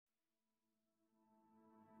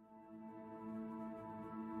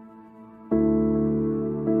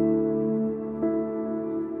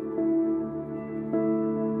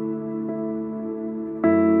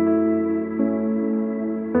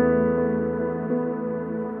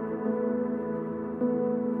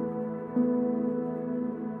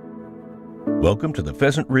Welcome to the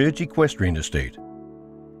Pheasant Ridge Equestrian Estate.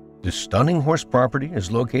 This stunning horse property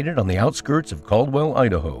is located on the outskirts of Caldwell,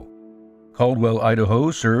 Idaho. Caldwell,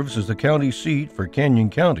 Idaho serves as the county seat for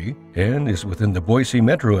Canyon County and is within the Boise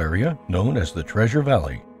metro area known as the Treasure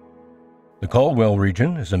Valley. The Caldwell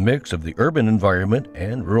region is a mix of the urban environment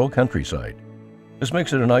and rural countryside. This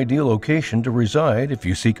makes it an ideal location to reside if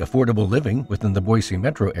you seek affordable living within the Boise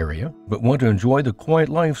metro area but want to enjoy the quiet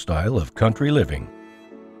lifestyle of country living.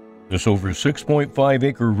 This over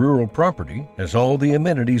 6.5-acre rural property has all the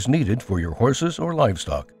amenities needed for your horses or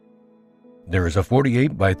livestock. There is a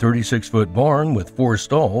 48 by 36-foot barn with 4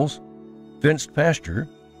 stalls, fenced pasture,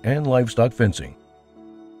 and livestock fencing.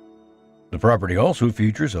 The property also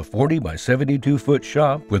features a 40 by 72-foot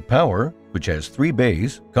shop with power, which has 3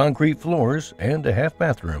 bays, concrete floors, and a half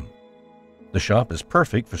bathroom. The shop is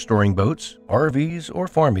perfect for storing boats, RVs, or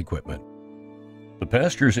farm equipment. The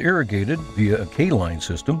pasture is irrigated via a K-line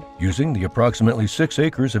system using the approximately 6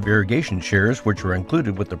 acres of irrigation shares which are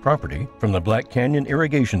included with the property from the Black Canyon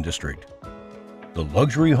Irrigation District. The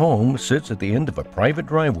luxury home sits at the end of a private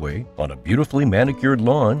driveway on a beautifully manicured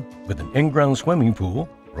lawn with an in-ground swimming pool,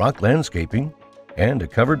 rock landscaping, and a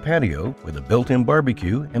covered patio with a built-in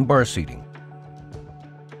barbecue and bar seating.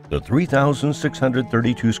 The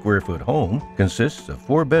 3,632 square foot home consists of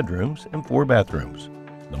 4 bedrooms and 4 bathrooms.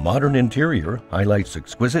 The modern interior highlights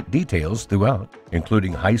exquisite details throughout,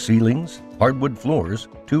 including high ceilings, hardwood floors,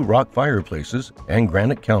 2 rock fireplaces, and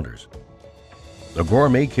granite counters. The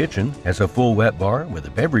gourmet kitchen has a full wet bar with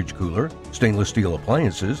a beverage cooler, stainless steel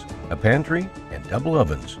appliances, a pantry, and double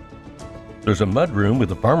ovens. There's a mudroom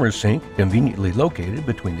with a farmer's sink conveniently located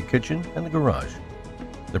between the kitchen and the garage.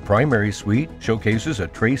 The primary suite showcases a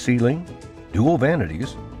tray ceiling, dual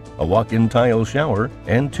vanities, a walk-in tile shower,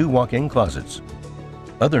 and 2 walk-in closets.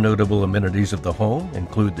 Other notable amenities of the home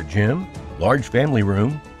include the gym, large family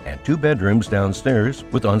room, and 2 bedrooms downstairs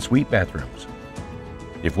with ensuite bathrooms.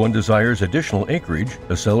 If one desires additional acreage,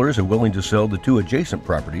 the sellers are willing to sell the 2 adjacent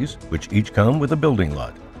properties, which each come with a building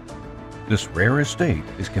lot. This rare estate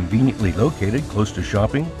is conveniently located close to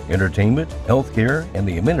shopping, entertainment, healthcare, and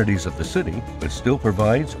the amenities of the city, but still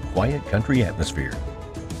provides a quiet country atmosphere.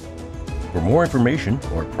 For more information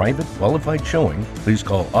or private qualified showing, please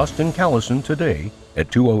call Austin Callison today at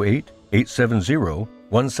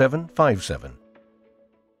 208-870-1757.